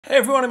Hey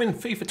everyone, I'm in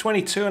FIFA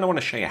 22 and I want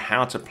to show you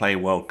how to play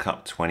World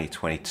Cup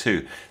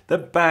 2022. The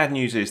bad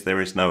news is there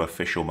is no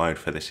official mode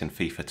for this in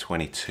FIFA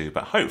 22,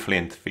 but hopefully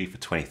in FIFA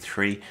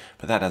 23,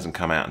 but that doesn't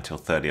come out until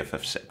 30th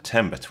of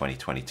September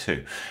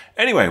 2022.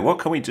 Anyway, what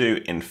can we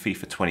do in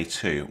FIFA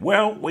 22?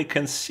 Well, we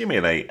can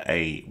simulate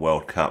a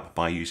World Cup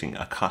by using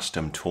a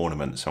custom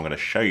tournament. So I'm going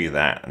to show you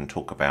that and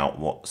talk about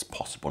what's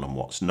possible and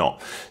what's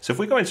not. So if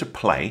we go into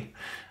play,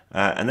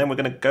 and then we're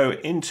going to go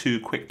into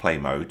quick play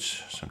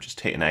modes. So I'm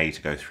just hitting A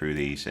to go through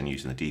these and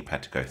using the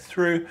D-pad to go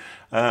through.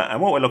 And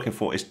what we're looking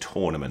for is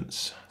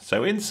tournaments.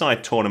 So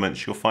inside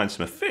tournaments, you'll find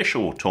some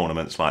official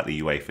tournaments like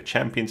the UEFA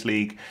Champions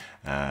League,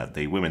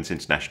 the Women's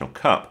International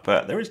Cup,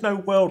 but there is no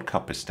World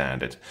Cup as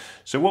standard.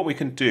 So what we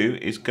can do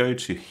is go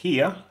to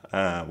here,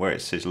 where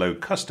it says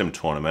load custom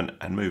tournament,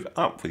 and move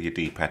up with your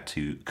D-pad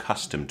to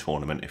custom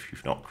tournament if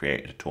you've not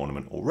created a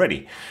tournament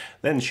already.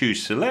 Then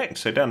choose select.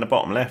 So down the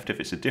bottom left, if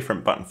it's a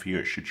different button for you,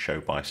 it should show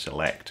by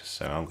select.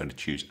 So I'm going to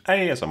choose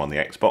A as I'm on the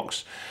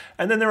Xbox.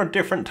 And then there are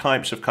different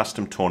types of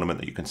custom tournament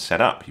that you can set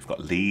up. You've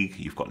got league,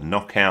 you've got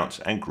knockout,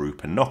 and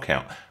group and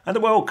knockout. And the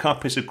World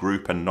Cup is a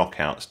group and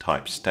knockouts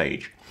type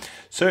stage.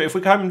 So if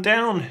we come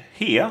down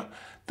here,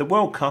 the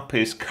World Cup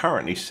is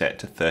currently set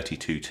to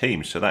 32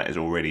 teams, so that is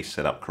already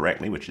set up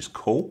correctly, which is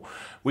cool.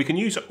 We can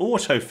use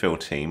autofill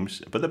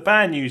teams, but the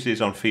bad news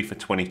is on FIFA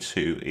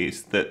 22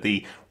 is that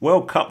the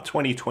World Cup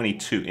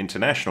 2022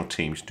 international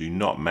teams do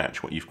not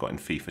match what you've got in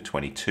FIFA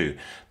 22.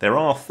 There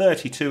are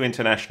 32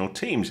 international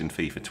teams in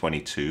FIFA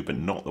 22, but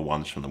not the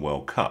ones from the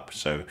World Cup.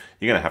 So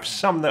you're going to have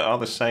some that are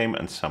the same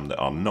and some that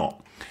are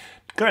not.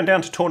 Going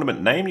down to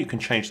tournament name, you can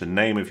change the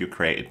name of your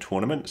created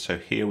tournament. So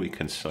here we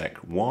can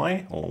select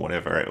Y or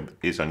whatever it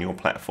is on your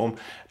platform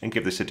and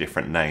give this a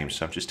different name.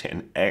 So I'm just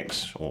hitting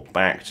X or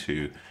back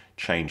to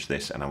change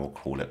this and I will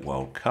call it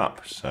World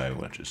Cup. So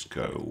we'll just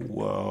go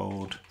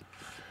World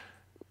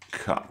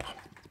Cup.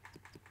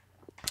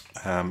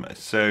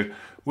 So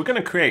we're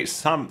going to create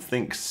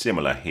something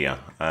similar here,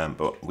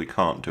 but we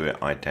can't do it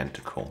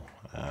identical.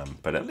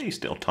 But at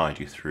least it'll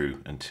tide you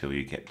through until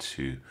you get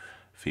to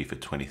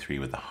FIFA 23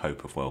 with the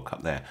hope of World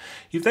Cup there.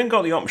 You've then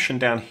got the option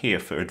down here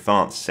for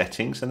advanced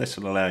settings, and this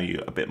will allow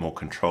you a bit more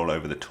control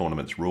over the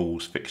tournament's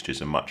rules,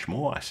 fixtures and much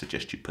more. I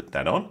suggest you put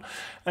that on.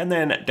 And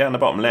then down the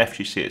bottom left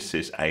you see it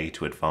says A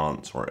to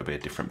advance, or it'll be a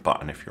different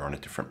button if you're on a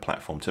different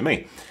platform to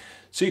me.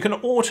 So you can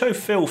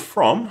autofill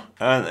from,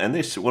 and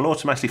this will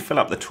automatically fill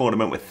up the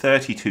tournament with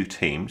 32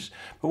 teams.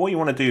 But what you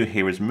want to do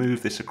here is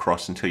move this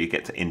across until you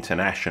get to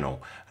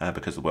international,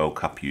 because the World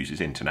Cup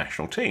uses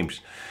international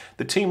teams.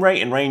 The team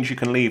rating range you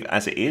can leave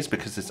as it is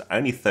because there's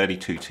only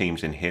 32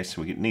 teams in here,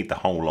 so we need the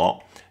whole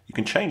lot. You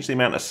can change the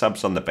amount of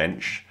subs on the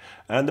bench.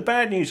 And the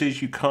bad news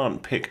is you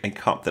can't pick a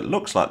cup that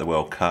looks like the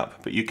World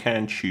Cup, but you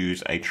can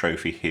choose a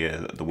trophy here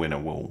that the winner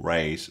will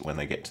raise when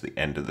they get to the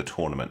end of the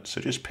tournament.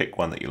 So just pick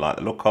one that you like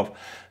the look of.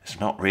 It's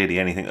not really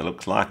anything that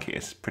looks like it.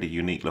 It's a pretty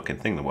unique looking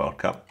thing, the World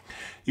Cup.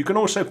 You can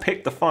also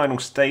pick the final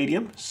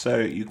stadium. So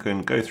you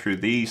can go through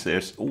these.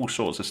 There's all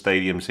sorts of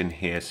stadiums in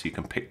here, so you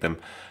can pick them.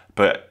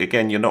 But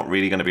again, you're not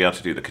really going to be able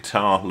to do the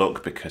Qatar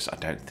look because I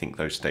don't think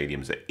those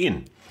stadiums are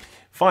in.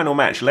 Final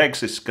match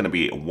legs is going to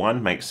be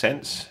 1, makes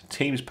sense.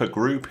 Teams per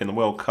group in the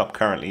World Cup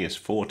currently is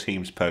 4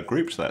 teams per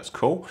group, so that's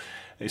cool.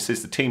 It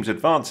says the teams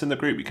advance in the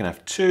group, you can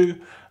have 2.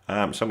 So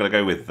I'm going to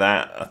go with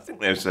that. I think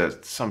there's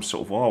some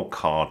sort of wild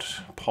card,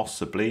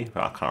 possibly,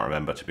 but I can't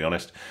remember to be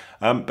honest.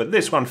 But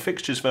this one,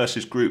 fixtures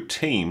versus group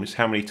teams,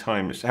 how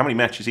many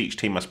matches each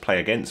team must play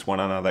against one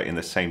another in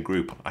the same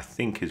group, I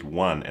think is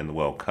 1 in the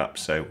World Cup,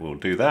 so we'll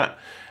do that.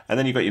 And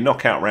then you've got your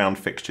knockout round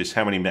fixtures,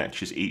 how many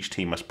matches each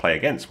team must play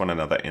against one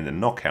another in the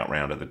knockout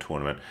round of the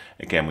tournament.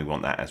 Again, we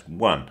want that as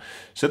 1.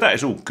 So that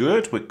is all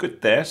good. We're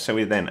good there. So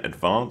we then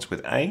advance with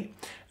A.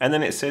 And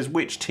then it says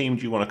which team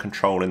do you want to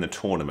control in the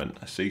tournament.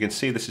 So you can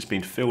see this has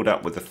been filled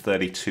up with the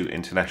 32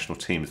 international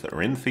teams that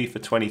are in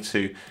FIFA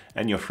 22,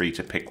 and you're free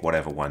to pick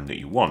whatever one that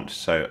you want.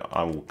 So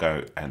I will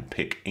go and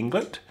pick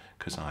England,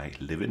 because I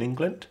live in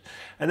England.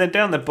 And then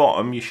down the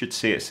bottom, you should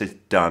see it says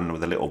done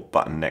with a little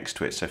button next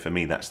to it. So for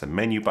me, that's the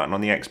menu button on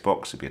the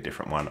Xbox. It'll be a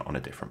different one on a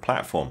different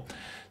platform.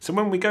 So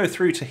when we go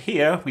through to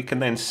here, we can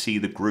then see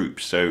the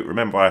groups. So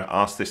remember, I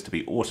asked this to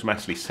be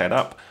automatically set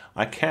up.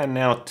 I can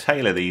now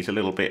tailor these a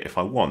little bit if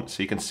I want.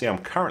 So you can see I'm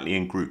currently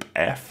in group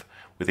F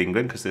with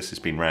England because this has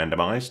been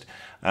randomized.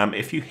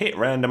 If you hit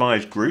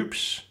randomized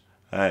groups,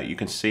 you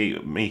can see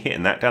me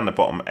hitting that. Down the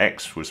bottom,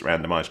 X was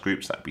randomized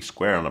groups. That'd be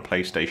square on a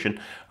PlayStation.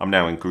 I'm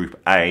now in group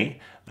A,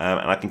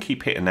 and I can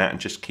keep hitting that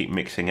and just keep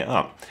mixing it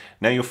up.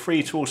 Now you're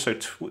free to also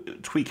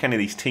tweak any of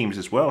these teams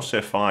as well. So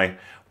if I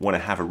want to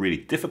have a really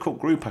difficult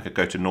group, I could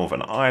go to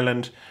Northern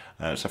Ireland.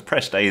 So I've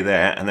pressed A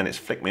there, and then it's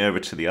flicked me over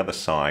to the other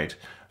side,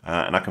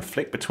 and I can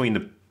flick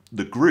between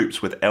the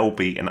groups with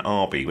LB and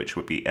RB, which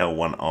would be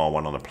L1,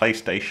 R1 on a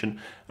PlayStation,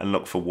 and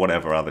look for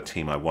whatever other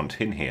team I want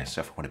in here.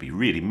 So if I want to be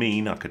really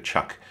mean, I could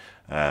chuck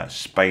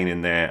Spain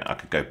in there. I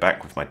could go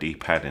back with my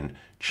D-pad and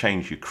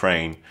change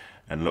Ukraine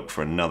and look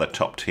for another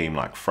top team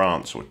like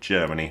France or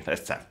Germany.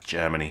 Let's have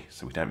Germany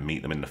so we don't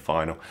meet them in the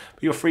final.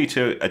 But you're free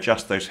to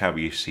adjust those however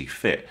you see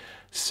fit.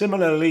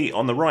 Similarly,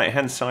 on the right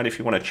hand side, if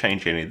you want to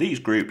change any of these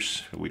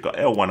groups, we've got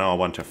L1,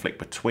 R1 to flick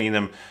between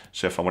them.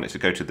 So if I wanted to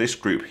go to this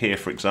group here,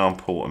 for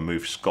example, and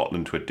move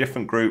Scotland to a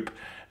different group,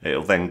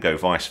 it'll then go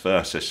vice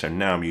versa. So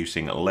now I'm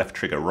using a left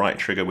trigger, right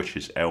trigger, which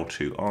is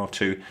L2,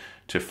 R2,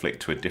 to flick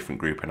to a different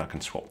group, and I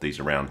can swap these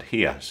around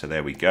here. So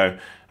there we go.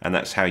 And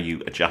that's how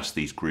you adjust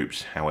these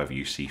groups however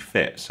you see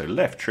fit. So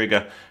left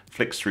trigger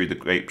flicks through the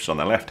groups on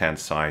the left hand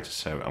side.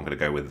 So I'm going to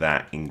go with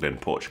that: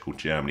 England, Portugal,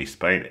 Germany,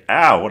 Spain.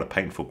 Ow, what a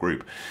painful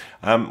group.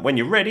 When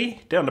you're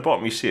ready, down the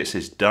bottom you see it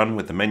says done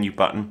with the menu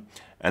button,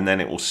 and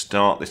then it will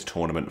start this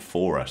tournament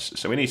for us.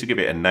 So we need to give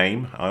it a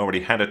name. I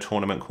already had a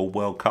tournament called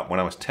World Cup when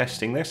I was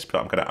testing this, but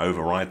I'm going to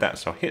override that.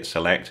 So I'll hit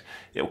select.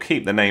 It'll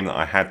keep the name that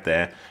I had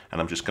there,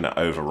 and I'm just going to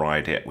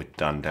override it with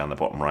done down the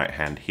bottom right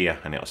hand here,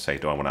 and it'll say,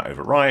 do I want to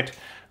override?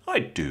 I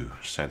do,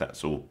 so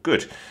that's all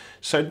good.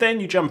 So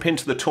then you jump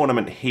into the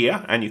tournament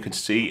here, and you can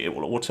see it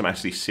will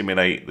automatically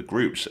simulate the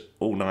groups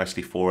all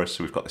nicely for us.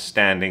 So we've got the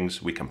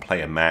standings, we can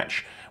play a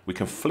match, we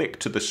can flick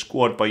to the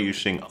squad by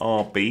using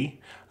RB,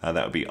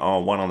 that would be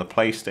R1 on the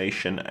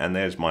PlayStation, and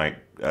there's my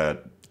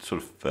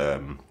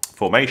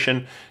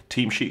formation,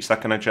 team sheets I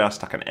can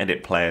adjust, I can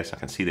edit players, I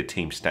can see the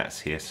team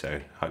stats here,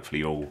 so hopefully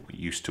you're all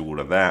used to all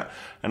of that.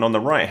 And on the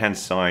right hand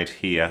side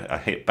here, I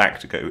hit back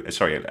to go,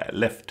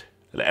 left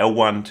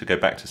L1 to go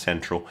back to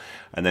central,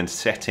 and then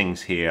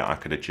settings here I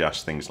could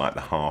adjust things like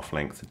the half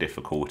length, the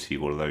difficulty,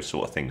 all of those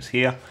sort of things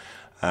here.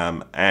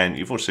 And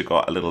you've also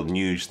got a little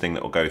news thing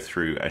that will go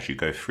through as you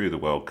go through the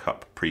World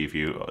Cup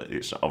preview.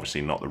 It's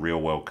obviously not the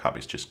real World Cup,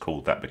 it's just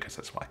called that because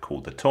that's what I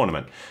called the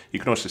tournament. You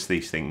can also see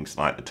things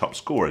like the top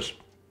scorers.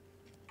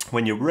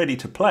 When you're ready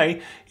to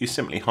play, you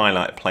simply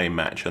highlight play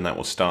match, and that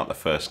will start the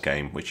first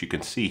game, which you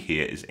can see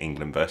here is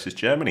England versus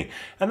Germany.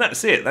 And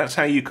that's it. That's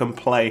how you can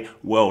play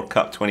World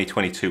Cup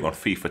 2022 on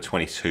FIFA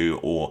 22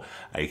 or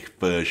a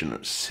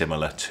version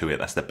similar to it.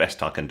 That's the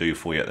best I can do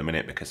for you at the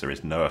minute because there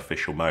is no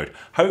official mode.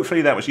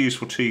 Hopefully that was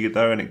useful to you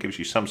though, and it gives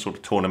you some sort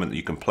of tournament that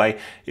you can play.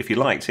 If you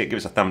liked it, give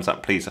us a thumbs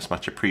up please, that's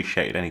much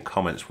appreciated. Any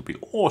comments would be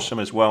awesome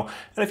as well.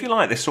 And if you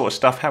like this sort of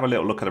stuff, have a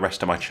little look at the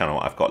rest of my channel.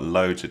 I've got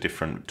loads of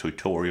different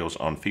tutorials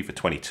on FIFA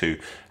 22.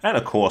 And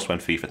of course, when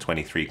FIFA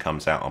 23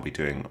 comes out, I'll be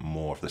doing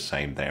more of the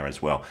same there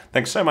as well.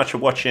 Thanks so much for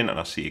watching, and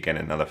I'll see you again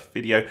in another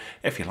video.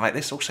 If you like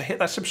this, also hit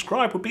that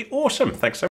subscribe, would be awesome. Thanks so much.